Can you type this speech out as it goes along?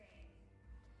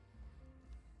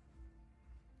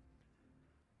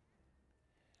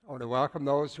I want to welcome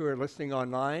those who are listening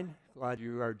online. Glad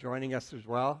you are joining us as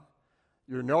well.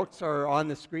 Your notes are on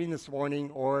the screen this morning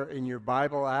or in your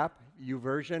Bible app,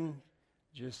 YouVersion.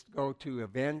 Just go to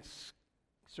Events.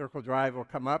 Circle Drive will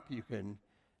come up. You can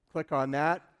click on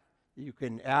that. You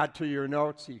can add to your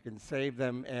notes. You can save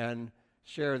them and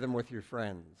share them with your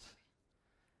friends.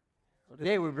 So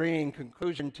today we're bringing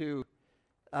conclusion to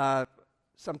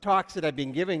some talks that I've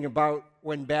been giving about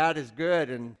when bad is good,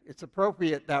 and it's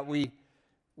appropriate that we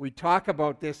talk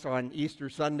about this on Easter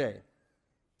Sunday.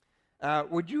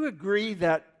 Would you agree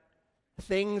that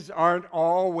things aren't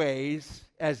always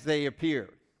as they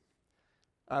appear?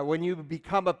 When you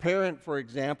become a parent, for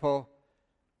example,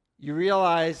 you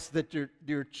realize that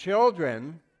your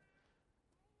children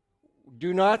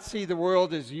do not see the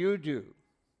world as you do.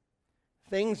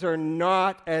 Things are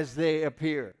not as they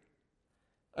appear.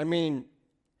 I mean,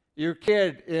 your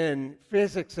kid in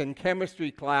physics and chemistry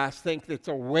class thinks it's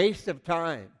a waste of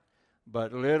time,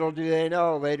 but little do they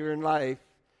know later in life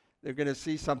they're going to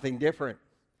see something different.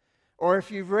 Or if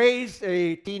you've raised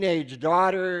a teenage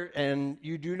daughter and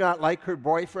you do not like her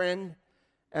boyfriend,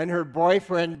 and her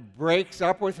boyfriend breaks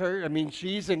up with her, I mean,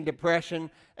 she's in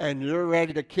depression, and you're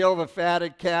ready to kill the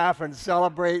fatted calf and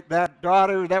celebrate that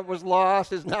daughter that was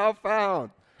lost is now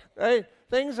found. Right?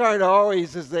 Things aren't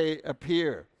always as they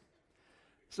appear.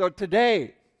 So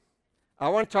today, I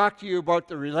want to talk to you about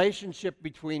the relationship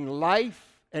between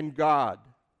life and God,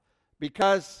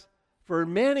 because for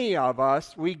many of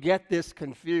us, we get this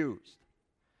confused.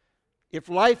 If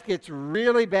life gets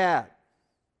really bad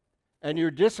and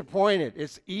you're disappointed,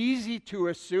 it's easy to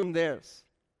assume this,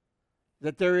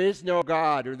 that there is no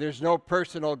God, or there's no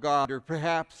personal God, or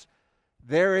perhaps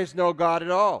there is no God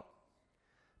at all.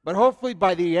 But hopefully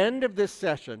by the end of this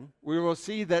session, we will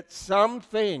see that some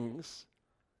things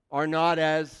are not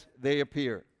as they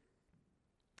appear.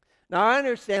 Now, I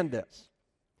understand this.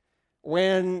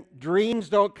 When dreams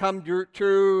don't come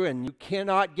true and you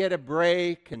cannot get a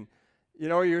break, and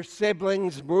your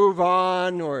siblings move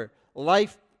on, or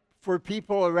life for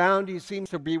people around you seems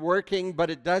to be working, but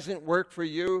it doesn't work for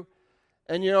you.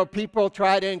 And people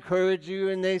try to encourage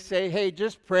you, and they say, hey,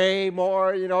 just pray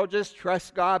more, just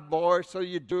trust God more, so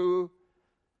you do.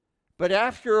 But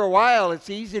after a while, it's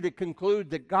easy to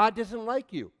conclude that God doesn't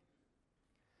like you,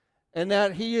 and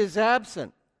that He is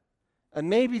absent, and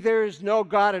maybe there is no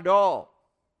God at all.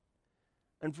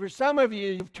 And for some of you,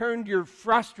 you've turned your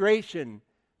frustration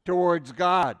towards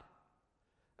God.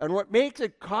 And what makes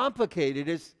it complicated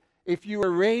is if you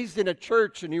were raised in a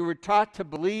church and you were taught to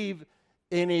believe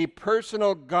in a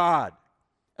personal God,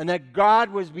 and that God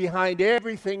was behind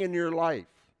everything in your life,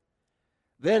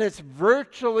 then it's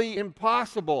virtually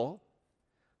impossible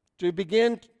to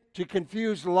begin to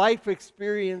confuse life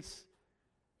experience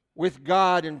with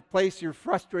God and place your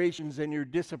frustrations and your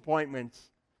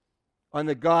disappointments on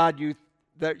the God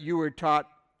that you were taught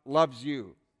loves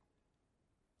you.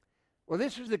 Well,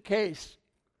 this was the case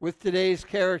with today's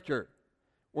character.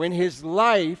 When his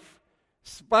life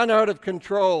spun out of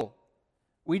control,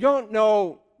 we don't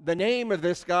know the name of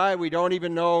this guy. We don't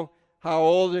even know how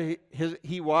old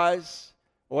he was,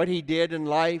 what he did in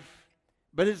life.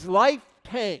 But his life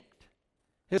tanked.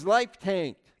 His life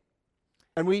tanked.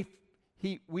 And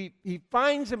he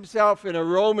finds himself in a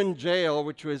Roman jail,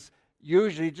 which was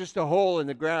usually just a hole in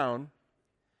the ground,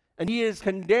 and he is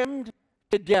condemned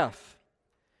to death.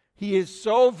 He is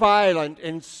so violent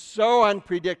and so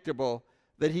unpredictable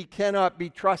that he cannot be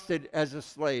trusted as a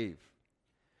slave.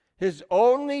 His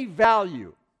only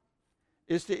value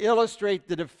is to illustrate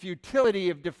the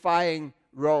futility of defying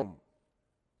Rome.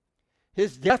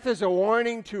 His death is a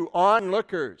warning to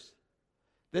onlookers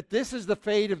that this is the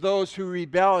fate of those who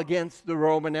rebel against the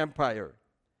Roman Empire.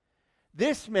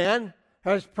 This man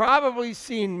has probably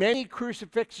seen many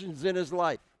crucifixions in his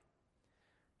life.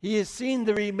 He has seen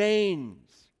the remains.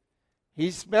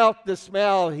 He's smelt the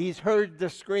smell. He's heard the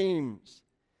screams.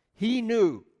 He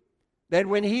knew that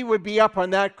when he would be up on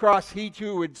that cross, he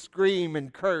too would scream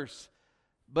and curse.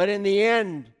 But in the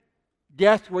end,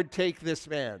 death would take this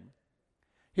man.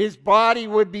 His body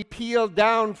would be peeled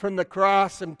down from the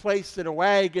cross and placed in a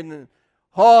wagon and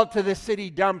hauled to the city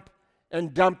dump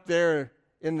and dumped there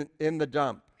in the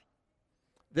dump.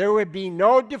 There would be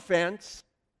no defense,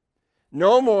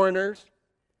 no mourners,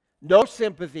 no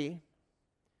sympathy.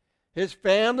 His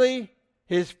family,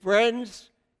 his friends,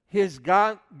 his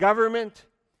government,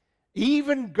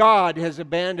 even God has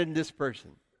abandoned this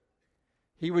person.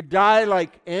 He would die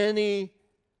like any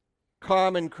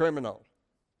common criminal.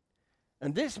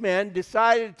 And this man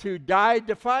decided to die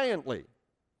defiantly.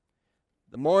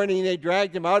 The morning they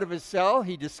dragged him out of his cell,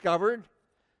 he discovered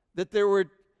that there were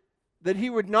that he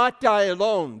would not die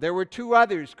alone. There were two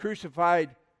others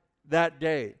crucified that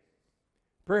day.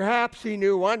 Perhaps he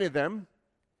knew one of them,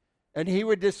 and he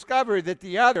would discover that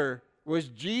the other was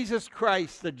Jesus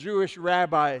Christ, the Jewish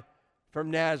rabbi from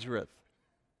Nazareth.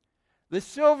 The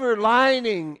silver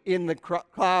lining in the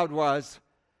cloud was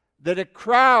that a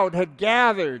crowd had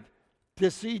gathered to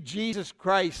see Jesus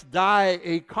Christ die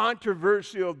a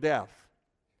controversial death.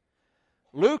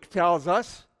 Luke tells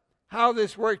us how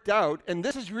this worked out, and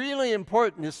this is really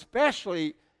important,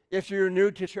 especially if you're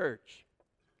new to church.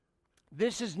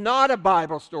 This is not a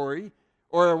Bible story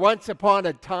or a once upon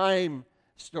a time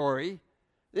story.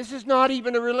 This is not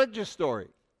even a religious story.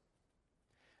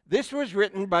 This was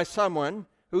written by someone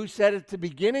who said at the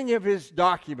beginning of his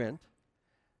document,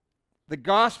 the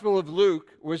Gospel of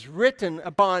Luke was written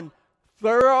upon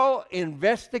thorough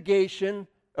investigation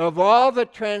of all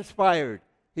that transpired.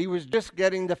 He was just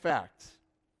getting the facts.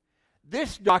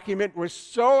 This document was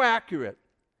so accurate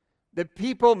that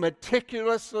people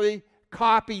meticulously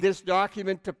copied this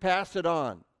document to pass it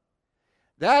on.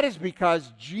 That is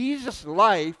because Jesus'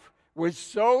 life was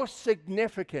so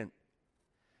significant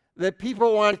that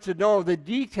people wanted to know the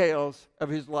details of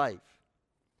his life.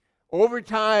 Over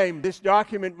time, this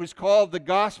document was called the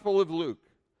Gospel of Luke,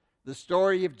 the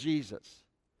story of Jesus.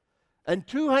 And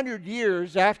 200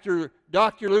 years after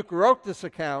Dr. Luke wrote this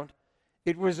account,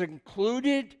 it was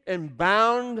included and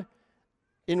bound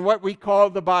in what we call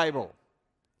the Bible.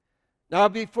 Now,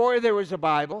 before there was a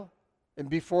Bible, and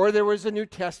before there was a New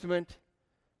Testament,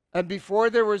 and before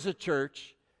there was a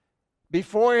church,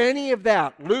 before any of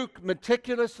that, Luke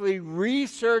meticulously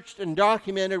researched and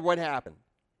documented what happened.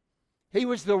 He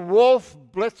was the Wolf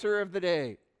Blitzer of the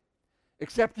day,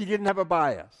 except he didn't have a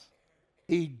bias.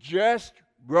 He just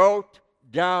wrote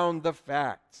down the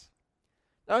facts.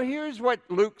 Now, here's what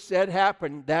Luke said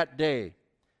happened that day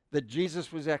that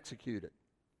Jesus was executed.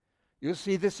 You'll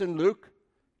see this in Luke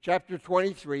chapter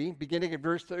 23, beginning at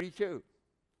verse 32.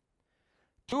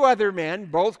 Two other men,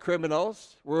 both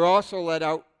criminals, were also led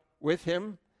out with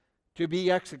him to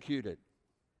be executed.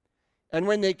 And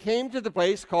when they came to the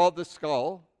place called the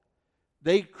Skull,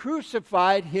 they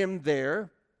crucified him there,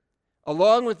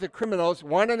 along with the criminals,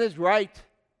 one on his right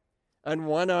and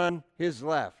one on his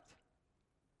left.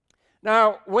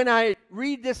 Now, when I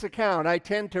read this account, I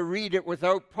tend to read it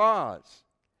without pause.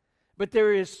 But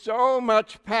there is so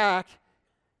much packed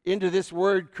into this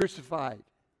word crucified.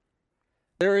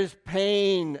 There is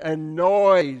pain and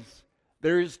noise.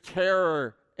 There is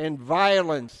terror and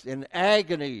violence and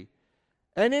agony.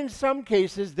 And in some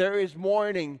cases, there is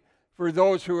mourning for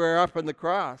those who are up on the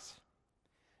cross.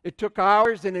 It took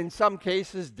hours and in some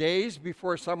cases days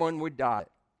before someone would die.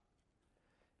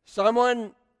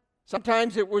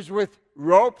 Sometimes it was with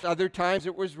ropes, other times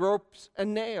it was ropes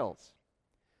and nails.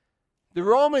 The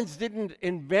Romans didn't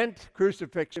invent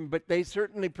crucifixion, but they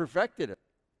certainly perfected it.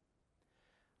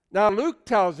 Now, Luke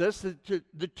tells us that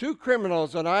the two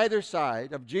criminals on either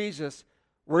side of Jesus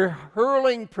were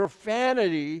hurling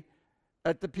profanity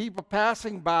at the people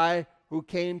passing by who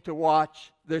came to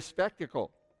watch this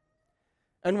spectacle.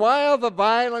 And while the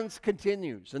violence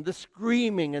continues, and the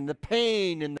screaming, and the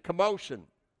pain, and the commotion,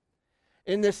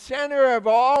 in the center of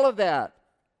all of that,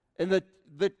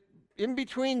 in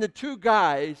between the two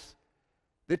guys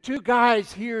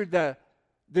hear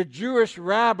the Jewish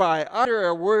rabbi utter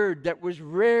a word that was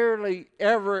rarely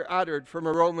ever uttered from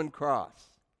a Roman cross.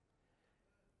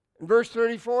 In verse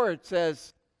 34 it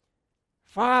says,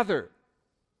 "Father,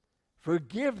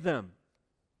 forgive them,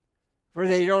 for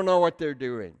they don't know what they're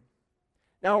doing."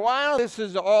 Now, while this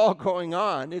is all going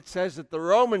on, it says that the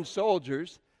Roman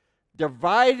soldiers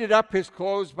divided up his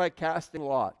clothes by casting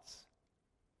lots.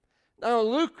 Now,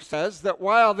 Luke says that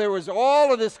while there was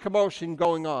all of this commotion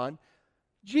going on,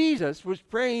 Jesus was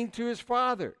praying to his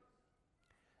Father.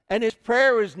 And his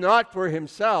prayer was not for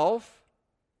himself.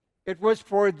 It was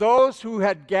for those who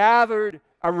had gathered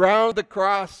around the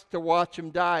cross to watch him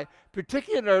die,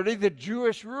 particularly the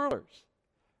Jewish rulers,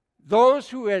 those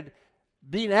who had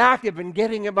been active in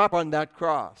getting him up on that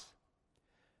cross.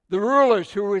 The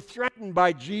rulers who were threatened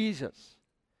by Jesus,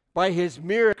 by his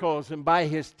miracles and by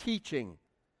his teaching.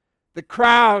 The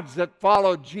crowds that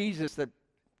followed Jesus that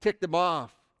ticked him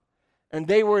off. And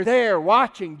they were there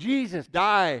watching Jesus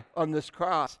die on this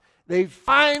cross. They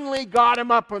finally got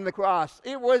him up on the cross.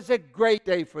 It was a great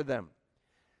day for them.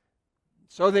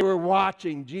 So they were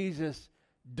watching Jesus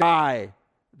die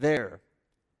there.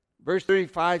 Verse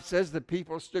 35 says the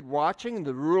people stood watching, and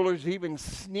the rulers even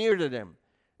sneered at him.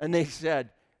 And they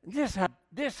said, this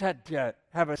had to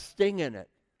have a sting in it.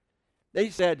 They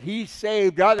said, "He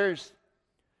saved others.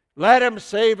 Let him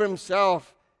save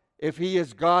himself if he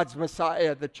is God's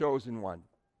Messiah, the chosen one."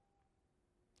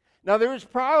 Now, there was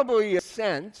probably a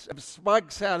sense of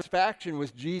smug satisfaction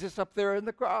with Jesus up there on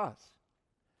the cross.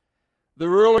 The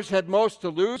rulers had most to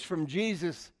lose from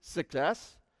Jesus'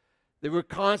 success. They were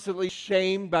constantly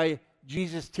shamed by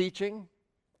Jesus' teaching.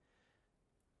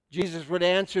 Jesus would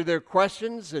answer their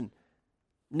questions, and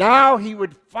now he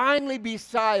would finally be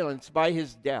silenced by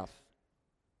his death.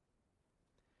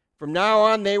 From now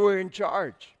on, they were in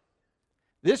charge.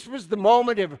 This was the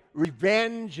moment of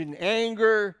revenge and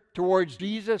anger towards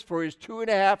Jesus for his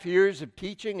 2.5 years of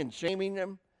teaching and shaming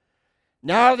them.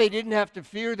 Now they didn't have to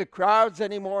fear the crowds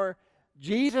anymore.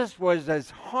 Jesus was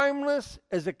as harmless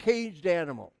as a caged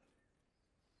animal.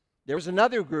 There was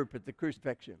another group at the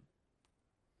crucifixion.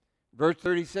 Verse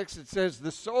 36, it says,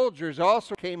 the soldiers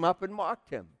also came up and mocked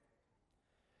him.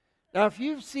 Now, if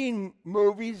you've seen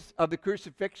movies of the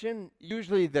crucifixion,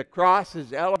 usually the cross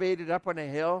is elevated up on a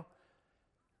hill.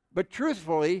 But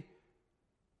truthfully,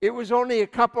 it was only a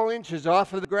couple inches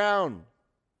off of the ground.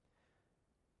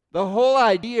 The whole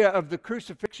idea of the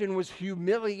crucifixion was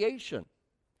humiliation.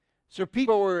 So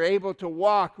people were able to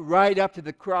walk right up to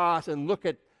the cross and look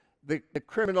at the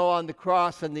criminal on the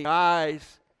cross in the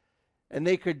eyes, and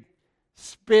they could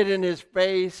spit in his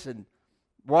face and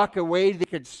walk away. They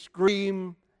could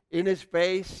scream in his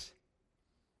face.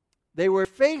 They were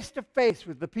face to face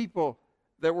with the people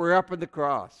that were up on the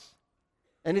cross.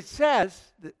 And it says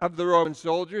of the Roman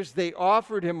soldiers, they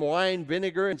offered him wine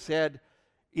vinegar and said,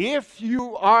 if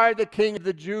you are the king of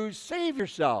the Jews, save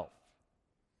yourself.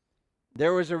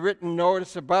 There was a written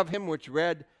notice above him which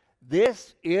read,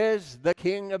 this is the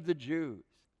king of the Jews.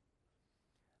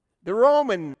 The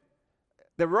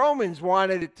Romans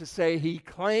wanted it to say he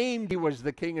claimed he was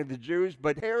the king of the Jews,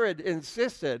 but Herod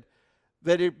insisted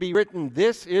that it be written,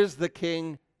 this is the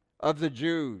king of the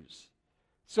Jews.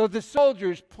 So the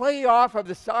soldiers play off of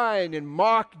the sign and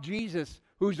mock Jesus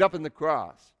who's up on the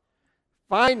cross.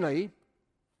 Finally,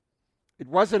 it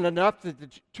wasn't enough that the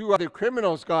two other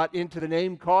criminals got into the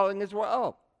name calling as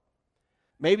well.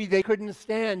 Maybe they couldn't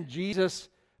stand Jesus'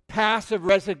 passive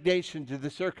resignation to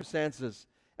the circumstances.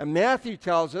 And Matthew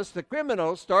tells us the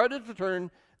criminals started to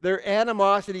turn their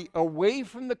animosity away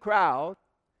from the crowd,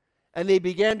 and they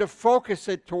began to focus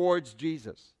it towards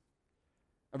Jesus.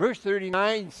 Verse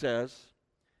 39 says,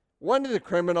 one of the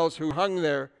criminals who hung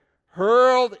there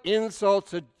hurled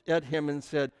insults at him and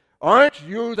said, aren't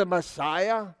you the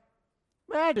Messiah?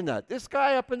 Imagine that. This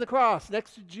guy up on the cross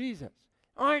next to Jesus.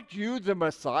 Aren't you the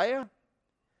Messiah?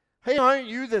 Hey, aren't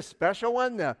you the special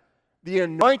one, the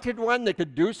anointed one that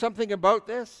could do something about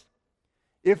this?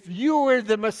 If you were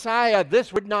the Messiah,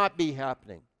 this would not be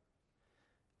happening.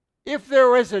 If there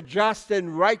was a just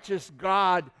and righteous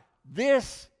God,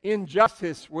 this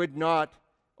injustice would not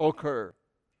occur.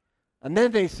 And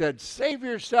then they said, save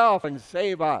yourself and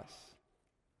save us.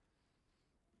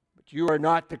 But you are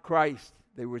not the Christ,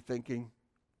 they were thinking.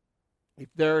 If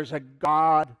there is a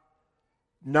God,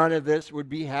 none of this would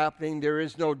be happening. There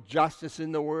is no justice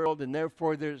in the world, and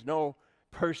therefore there's no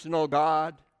personal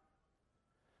God.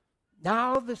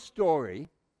 Now the story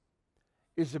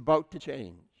is about to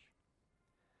change.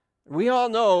 We all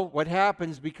know what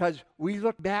happens because we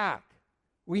look back.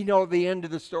 We know the end of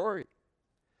the story.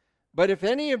 But if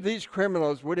any of these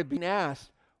criminals would have been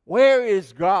asked, where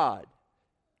is God?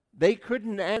 They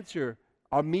couldn't answer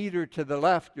a meter to the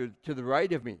left or to the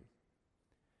right of me.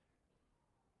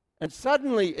 And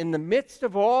suddenly, in the midst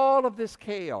of all of this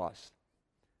chaos,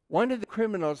 one of the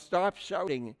criminals stops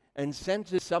shouting and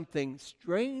senses something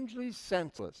strangely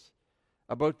senseless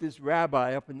about this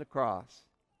rabbi up in the cross.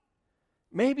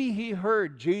 Maybe he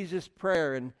heard Jesus'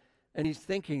 prayer and he's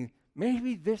thinking,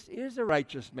 maybe this is a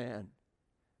righteous man.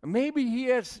 Maybe he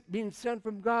has been sent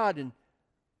from God, and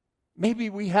maybe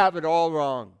we have it all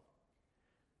wrong.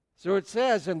 So it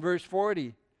says in verse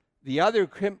 40, the other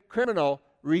criminal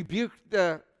rebuked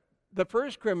the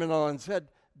first criminal and said,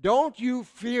 don't you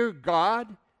fear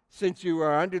God since you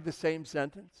are under the same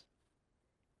sentence?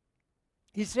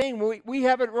 He's saying, we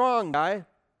have it wrong, guy.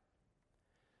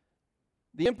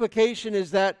 The implication is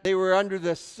that they were under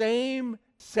the same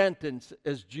sentence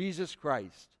as Jesus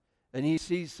Christ, and he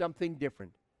sees something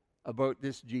different about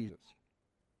this Jesus.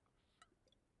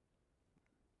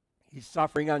 He's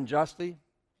suffering unjustly,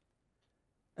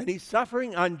 and he's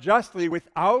suffering unjustly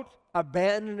without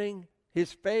abandoning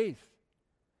his faith.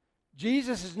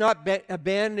 Jesus is not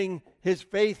abandoning his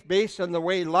faith based on the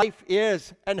way life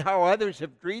is and how others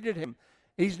have treated him.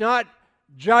 He's not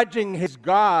judging his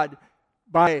God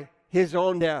by his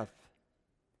own death.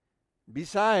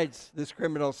 Besides, this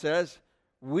criminal says,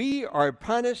 we are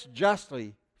punished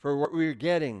justly for what we're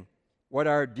getting, what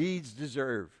our deeds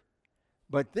deserve.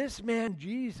 But this man,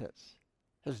 Jesus,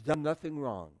 has done nothing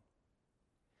wrong.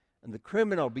 And the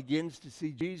criminal begins to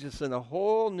see Jesus in a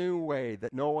whole new way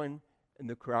that no one in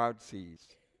the crowd sees.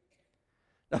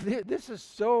 Now, this is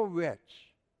so rich.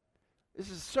 This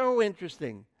is so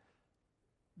interesting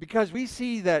because we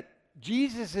see that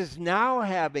Jesus is now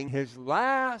having his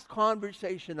last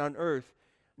conversation on earth,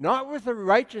 not with a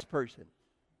righteous person,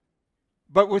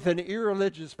 but with an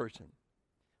irreligious person,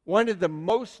 one of the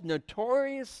most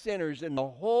notorious sinners in the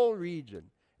whole region.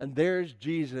 And there's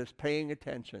Jesus paying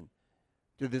attention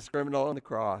to this criminal on the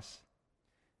cross.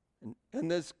 And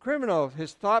this criminal,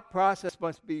 his thought process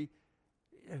must be,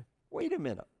 wait a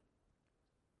minute.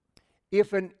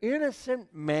 If an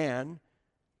innocent man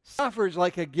suffers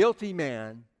like a guilty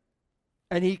man,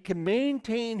 and he can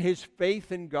maintain his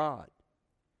faith in God,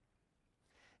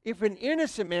 if an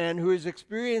innocent man who is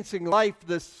experiencing life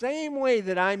the same way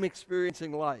that I'm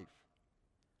experiencing life,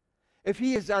 if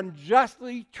he is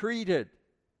unjustly treated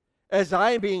as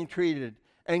I am being treated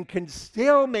and can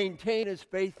still maintain his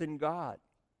faith in God,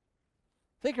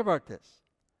 think about this.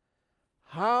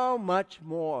 How much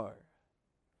more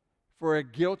for a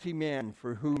guilty man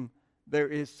for whom there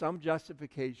is some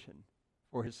justification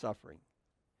for his suffering?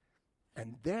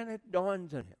 And then it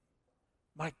dawns on him,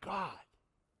 my God,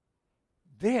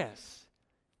 this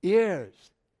is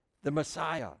the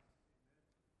Messiah.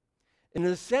 In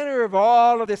the center of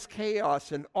all of this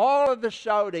chaos and all of the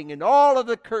shouting and all of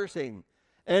the cursing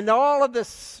and all of the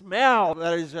smell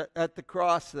that is at the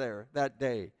cross there that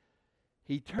day,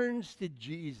 he turns to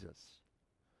Jesus.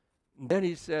 And then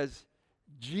he says,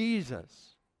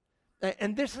 Jesus.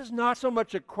 And this is not so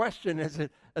much a question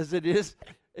as it is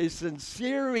a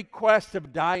sincere request of a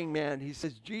dying man. He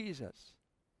says, Jesus,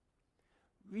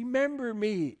 remember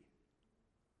me.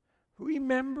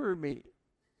 Remember me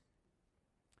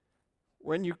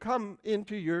when you come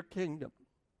into your kingdom.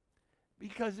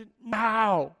 Because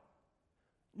now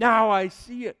I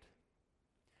see it.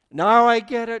 Now I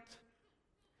get it.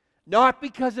 Not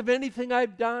because of anything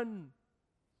I've done.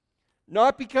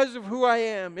 Not because of who I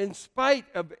am. In spite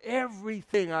of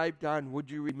everything I've done, would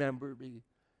you remember me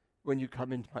when you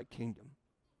come into my kingdom?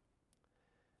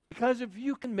 Because if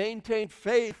you can maintain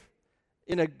faith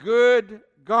in a good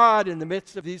God in the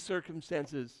midst of these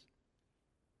circumstances,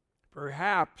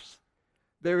 perhaps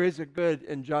there is a good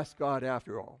and just God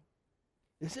after all.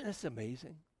 Isn't this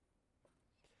amazing?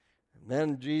 And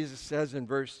then Jesus says in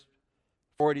verse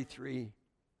 43,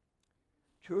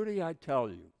 truly I tell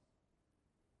you,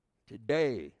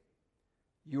 today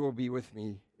you will be with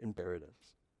me in paradise.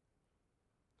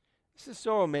 This is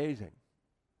so amazing.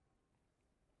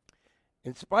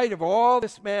 In spite of all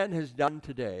this man has done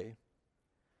today,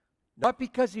 not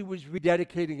because he was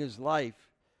rededicating his life,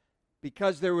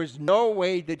 because there was no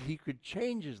way that he could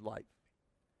change his life.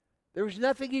 There was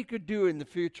nothing he could do in the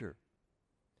future.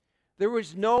 There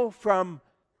was no from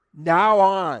now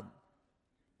on.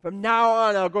 From now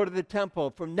on I'll go to the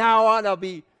temple. From now on I'll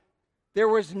be... There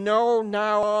was no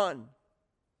now on.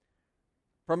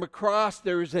 From across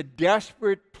there was a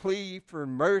desperate plea for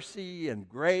mercy and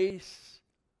grace.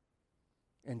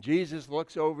 And Jesus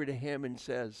looks over to him and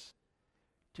says,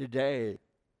 today,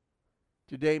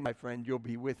 my friend, you'll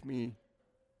be with me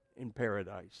in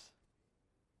paradise.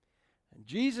 And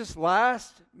Jesus'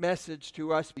 last message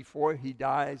to us before he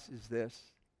dies is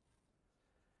this: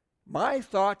 my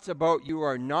thoughts about you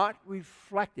are not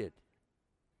reflected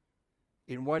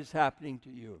in what is happening to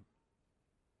you.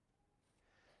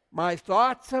 My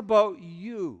thoughts about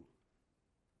you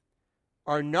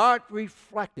are not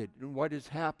reflected in what is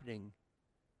happening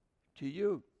to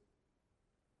you.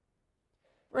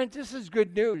 Friends, this is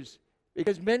good news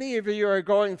because many of you are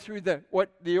going through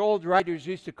what the old writers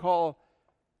used to call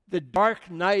the dark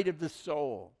night of the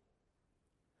soul.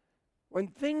 When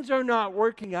things are not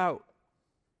working out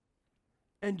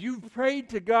and you've prayed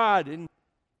to God and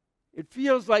it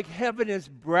feels like heaven is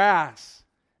brass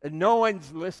and no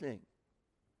one's listening.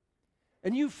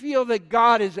 And you feel that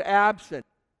God is absent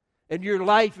and your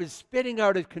life is spinning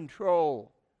out of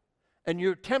control. And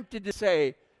you're tempted to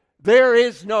say, there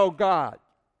is no God.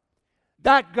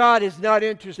 That God is not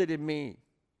interested in me.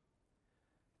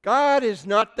 God is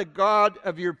not the God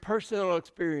of your personal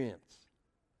experience.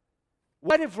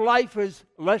 What if life has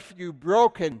left you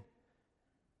broken?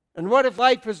 And what if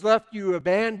life has left you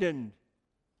abandoned?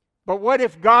 But what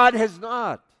if God has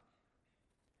not?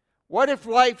 What if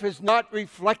life has not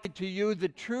reflected to you the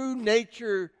true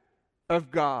nature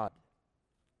of God?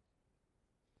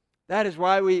 That is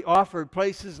why we offer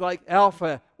places like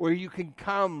Alpha, where you can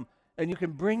come and you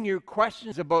can bring your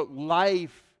questions about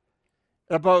life,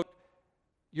 about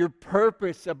your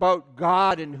purpose, about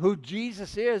God and who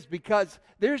Jesus is, because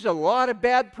there's a lot of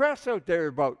bad press out there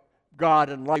about God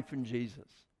and life and Jesus.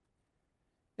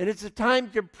 And it's a time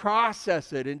to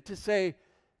process it and to say,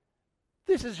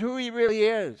 this is who he really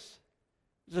is.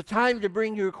 It's a time to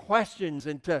bring your questions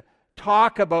and to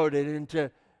talk about it and to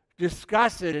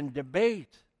discuss it and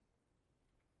debate.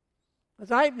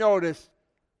 As I've noticed,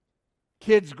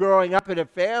 kids growing up in a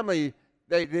family,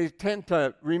 they tend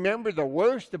to remember the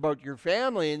worst about your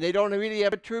family, and they don't really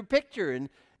have a true picture. And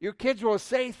your kids will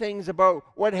say things about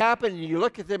what happened, and you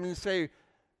look at them and say,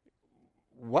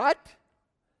 what?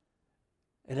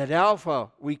 And at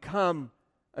Alpha, we come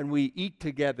and we eat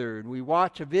together, and we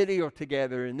watch a video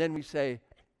together, and then we say,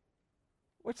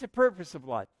 what's the purpose of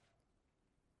life?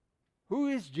 Who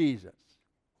is Jesus?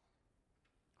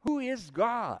 Who is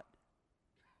God?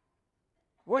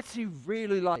 What's he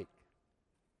really like?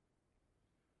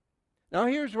 Now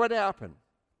here's what happened.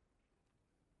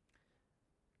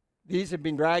 These have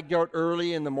been dragged out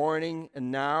early in the morning,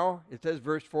 and now, it says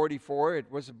verse 44,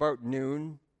 it was about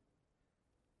noon,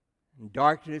 and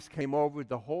darkness came over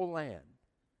the whole land.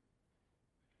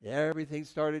 Everything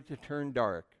started to turn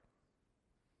dark.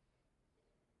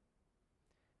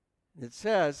 It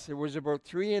says it was about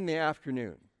 3 in the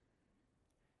afternoon.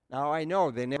 Now I know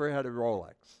they never had a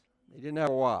Rolex. They didn't have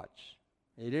a watch.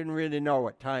 They didn't really know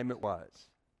what time it was.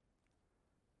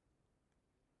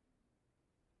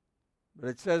 But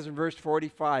it says in verse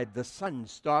 45, the sun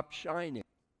stopped shining,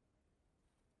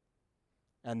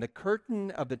 and the curtain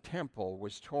of the temple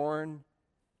was torn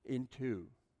in two.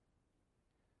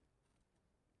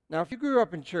 Now, if you grew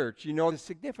up in church, you know the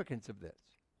significance of this.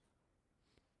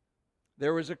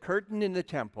 There was a curtain in the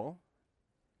temple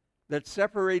that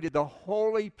separated the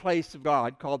holy place of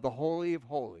God, called the Holy of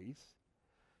Holies,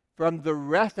 from the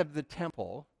rest of the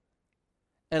temple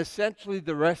and essentially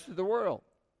the rest of the world.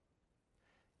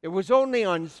 It was only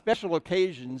on special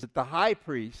occasions that the high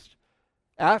priest,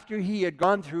 after he had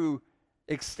gone through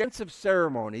extensive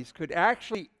ceremonies, could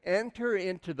actually enter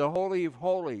into the Holy of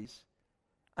Holies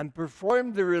and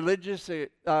perform the religious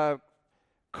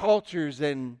cultures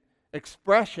and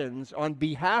expressions on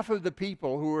behalf of the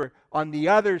people who were on the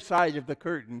other side of the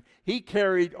curtain. He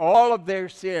carried all of their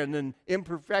sin and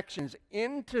imperfections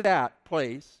into that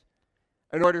place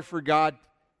in order for God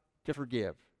to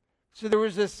forgive. So there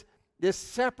was this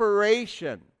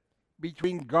separation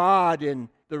between God and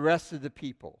the rest of the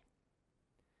people.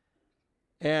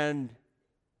 And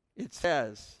it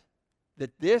says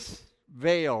that this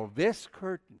veil, this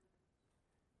curtain,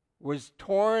 was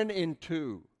torn in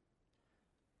two.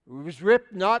 It was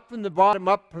ripped not from the bottom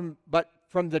up, but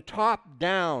from the top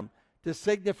down, to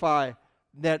signify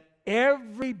that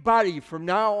everybody from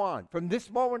now on, from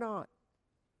this moment on,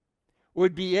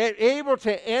 would be able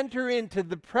to enter into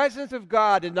the presence of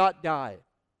God and not die.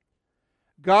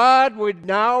 God would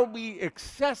now be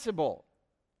accessible.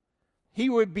 He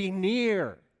would be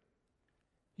near.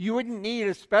 You wouldn't need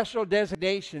a special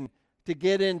designation to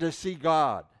get in to see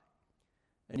God.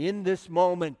 And in this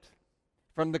moment,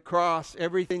 from the cross,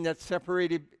 everything that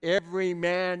separated every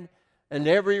man and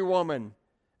every woman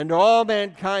and all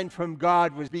mankind from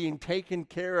God was being taken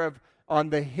care of on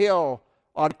the hill,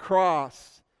 on the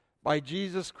cross, by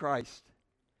Jesus Christ.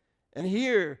 And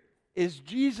here is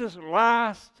Jesus'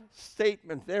 last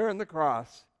statement there on the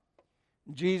cross.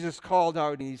 Jesus called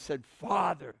out and he said,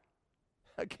 Father.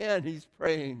 Again, he's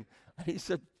praying. And he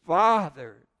said,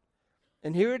 Father.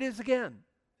 And here it is again.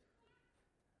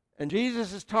 And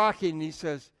Jesus is talking and he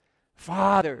says,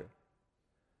 Father.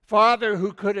 Father,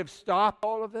 who could have stopped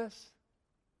all of this?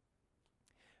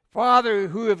 Father,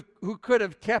 who could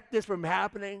have kept this from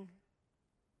happening?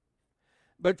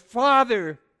 But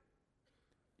Father,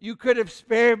 you could have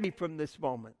spared me from this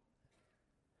moment.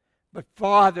 But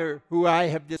Father, who I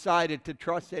have decided to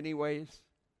trust anyways,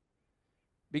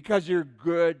 because you're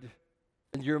good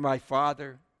and you're my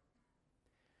Father,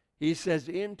 he says,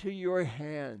 into your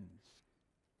hands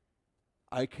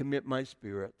I commit my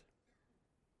spirit.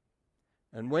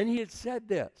 And when he had said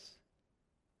this,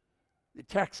 the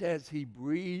text says he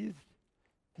breathed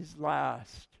his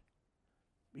last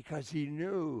because he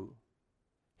knew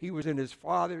he was in his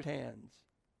Father's hands.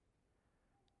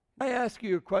 I ask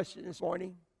you a question this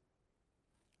morning,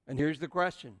 and here's the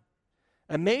question.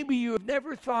 And maybe you have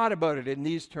never thought about it in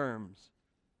these terms.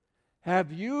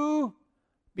 Have you,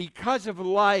 because of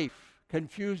life,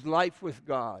 confused life with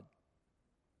God?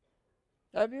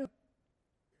 Have you?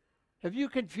 Have you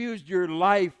confused your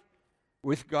life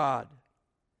with God?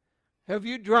 Have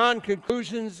you drawn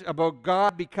conclusions about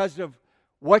God because of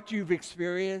what you've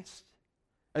experienced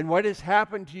and what has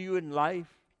happened to you in life?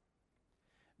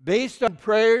 Based on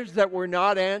prayers that were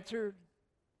not answered?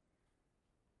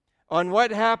 On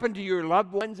what happened to your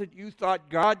loved ones that you thought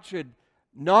God should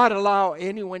not allow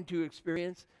anyone to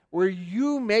experience? Were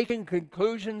you making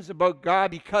conclusions about God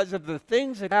because of the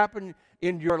things that happened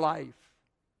in your life?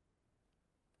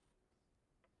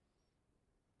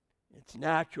 It's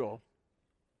natural.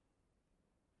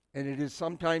 And it is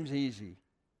sometimes easy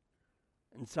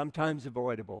and sometimes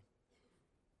avoidable.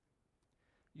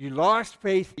 You lost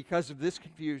faith because of this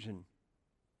confusion.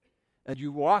 And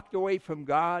you walked away from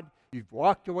God. You've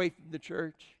walked away from the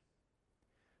church.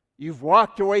 You've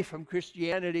walked away from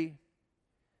Christianity.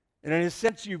 And in a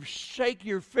sense, you shake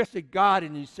your fist at God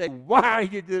and you say, why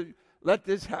did you let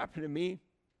this happen to me?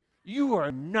 You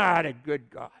are not a good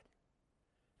God.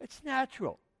 It's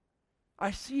natural.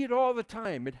 I see it all the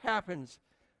time. It happens.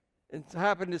 It's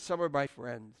happened to some of my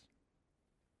friends.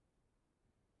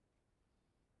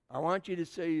 I want you to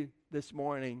say this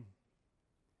morning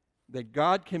that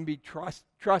God can be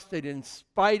trusted in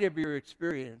spite of your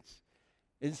experience.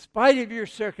 In spite of your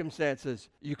circumstances,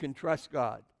 you can trust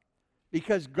God.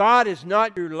 Because God is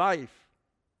not your life.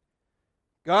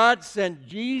 God sent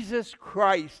Jesus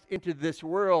Christ into this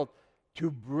world to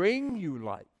bring you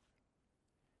life.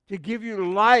 To give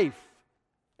you life.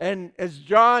 And as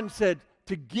John said,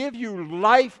 to give you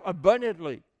life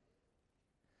abundantly.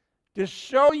 To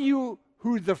show you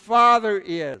who the Father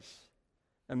is.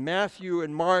 And Matthew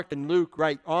and Mark and Luke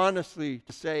write honestly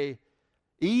to say,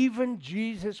 even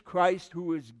Jesus Christ,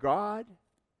 who is God,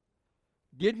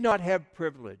 did not have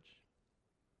privilege.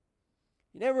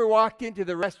 He never walked into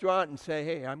the restaurant and say,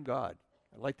 hey, I'm God.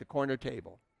 I like the corner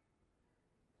table.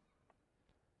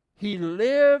 He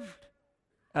lived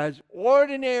as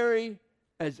ordinary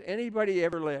as anybody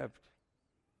ever lived.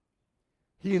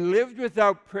 He lived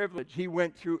without privilege. He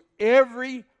went through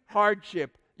every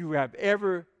hardship you have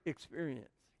ever experienced.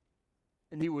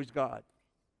 And he was God.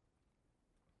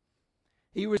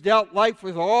 He was dealt life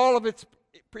with all of its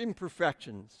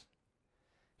imperfections.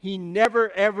 He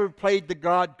never ever played the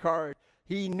God card.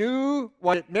 He knew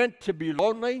what it meant to be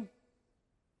lonely.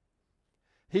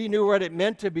 He knew what it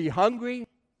meant to be hungry.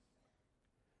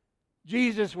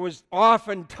 Jesus was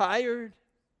often tired.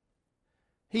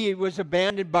 He was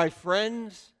abandoned by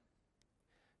friends.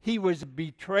 He was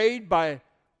betrayed by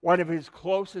one of his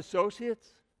close associates.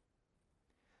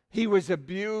 He was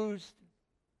abused.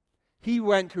 He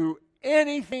went through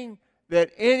anything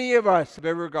that any of us have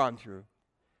ever gone through.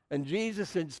 And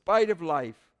Jesus, in spite of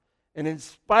life and in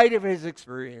spite of his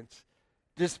experience,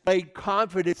 displayed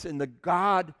confidence in the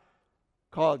God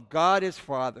called God his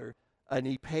Father, and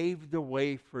he paved the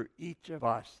way for each of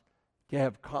us to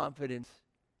have confidence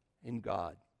in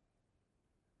God.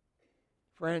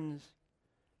 Friends,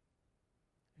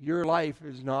 your life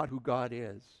is not who God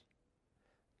is.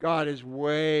 God is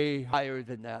way higher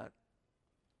than that.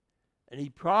 And he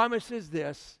promises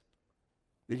this,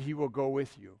 that he will go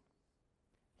with you.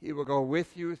 He will go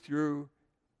with you through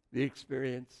the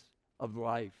experience of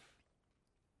life.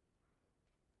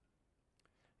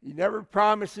 He never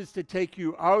promises to take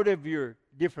you out of your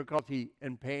difficulty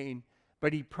and pain,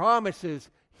 but he promises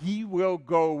he will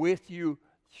go with you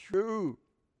through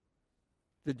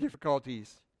the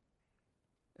difficulties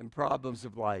and problems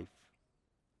of life.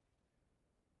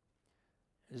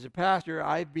 As a pastor,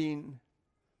 I've been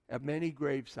at many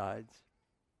gravesides.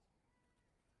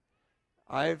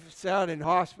 I've sat in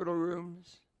hospital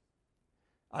rooms.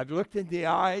 I've looked in the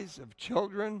eyes of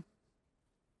children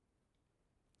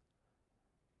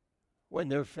when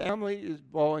their family is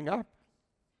blowing up.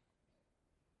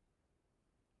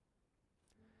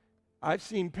 I've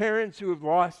seen parents who have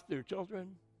lost their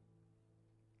children.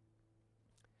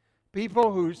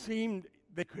 People who seemed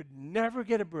they could never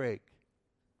get a break.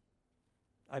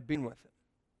 I've been with them.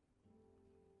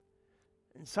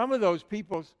 And some of those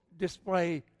people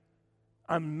display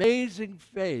amazing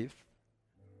faith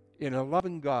in a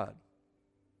loving God.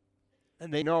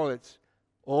 And they know it's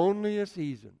only a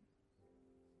season.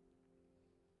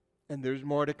 And there's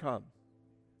more to come.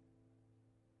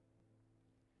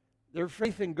 Their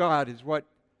faith in God is what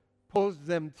pulls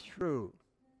them through.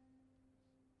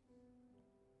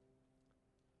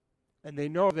 And they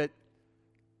know that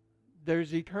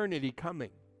there's eternity coming.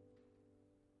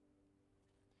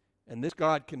 And this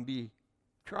God can be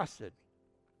trusted.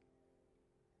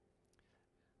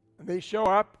 And they show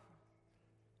up,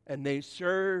 and they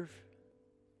serve,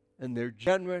 and they're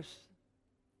generous,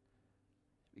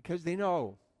 because they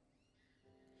know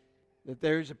that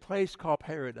there's a place called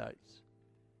paradise,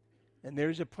 and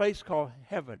there's a place called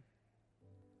heaven,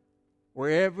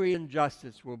 where every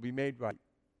injustice will be made right,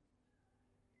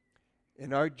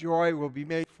 and our joy will be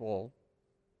made full,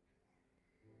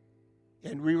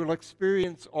 and we will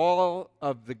experience all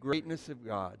of the greatness of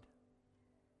God.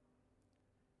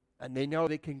 And they know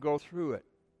they can go through it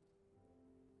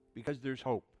because there's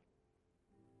hope.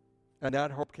 And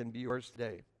that hope can be yours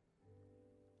today.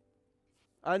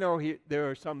 I know there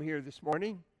are some here this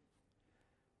morning.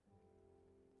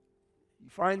 You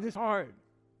find this hard.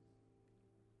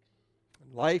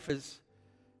 Life has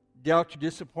dealt you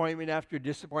disappointment after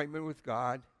disappointment with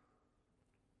God.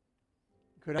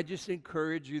 Could I just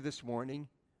encourage you this morning?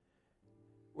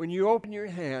 When you open your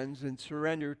hands and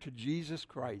surrender to Jesus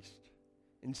Christ,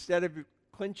 instead of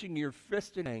clenching your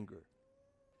fist in anger,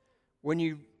 when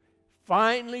you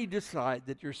finally decide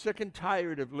that you're sick and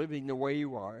tired of living the way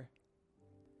you are,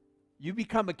 you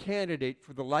become a candidate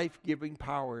for the life-giving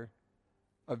power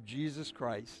of Jesus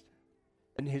Christ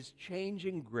and His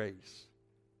changing grace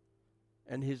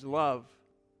and His love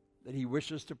that He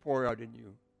wishes to pour out in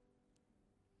you.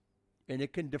 And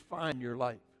it can define your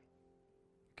life.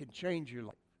 It can change your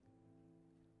life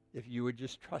if you would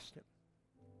just trust Him.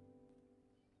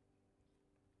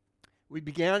 We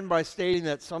began by stating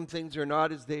that some things are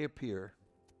not as they appear.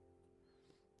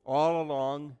 All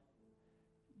along,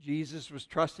 Jesus was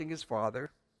trusting His Father.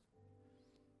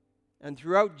 And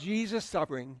throughout Jesus'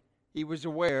 suffering, He was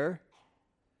aware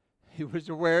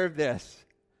of this,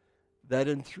 that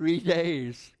in 3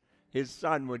 days, His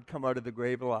Son would come out of the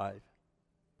grave alive.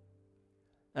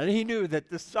 And He knew that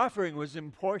the suffering was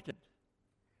important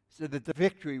so that the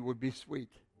victory would be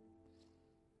sweet.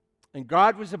 And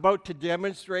God was about to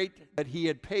demonstrate that He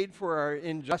had paid for our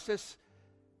injustice,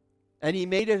 and He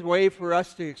made a way for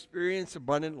us to experience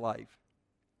abundant life.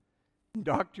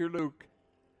 Dr. Luke,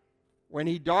 when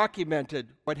he documented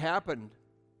what happened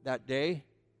that day,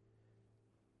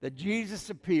 that Jesus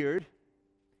appeared.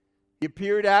 He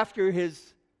appeared after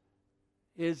his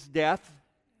death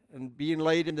and being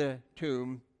laid in the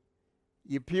tomb.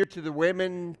 He appeared to the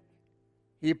women.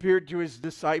 He appeared to His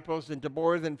disciples and to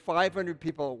more than 500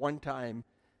 people at one time.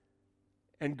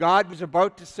 And God was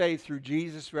about to say through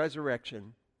Jesus'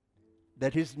 resurrection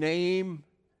that His name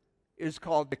is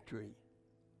called victory.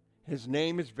 His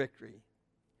name is victory.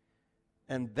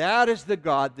 And that is the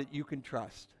God that you can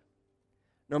trust.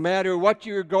 No matter what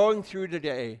you're going through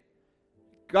today,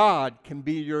 God can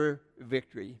be your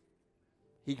victory.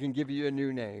 He can give you a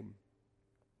new name.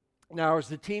 Now, as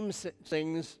the team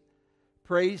sings,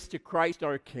 "Praise to Christ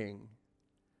our King,"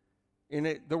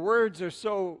 the words are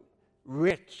so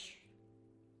rich.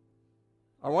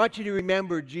 I want you to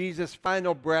remember Jesus'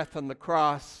 final breath on the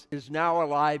cross is now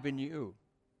alive in you.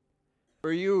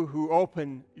 For you who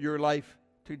open your life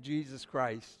to Jesus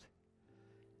Christ.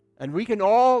 And we can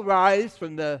all rise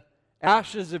from the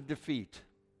ashes of defeat.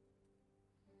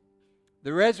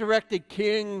 The resurrected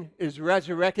King is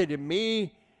resurrected in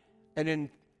me and in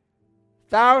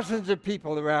thousands of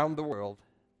people around the world.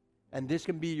 And this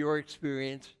can be your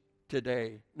experience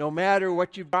today. No matter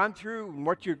what you've gone through and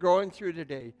what you're going through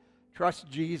today, trust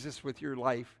Jesus with your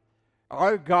life.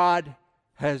 Our God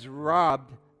has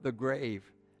robbed the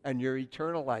grave, and your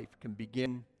eternal life can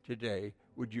begin today.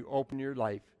 Would you open your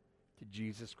life to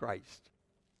Jesus Christ?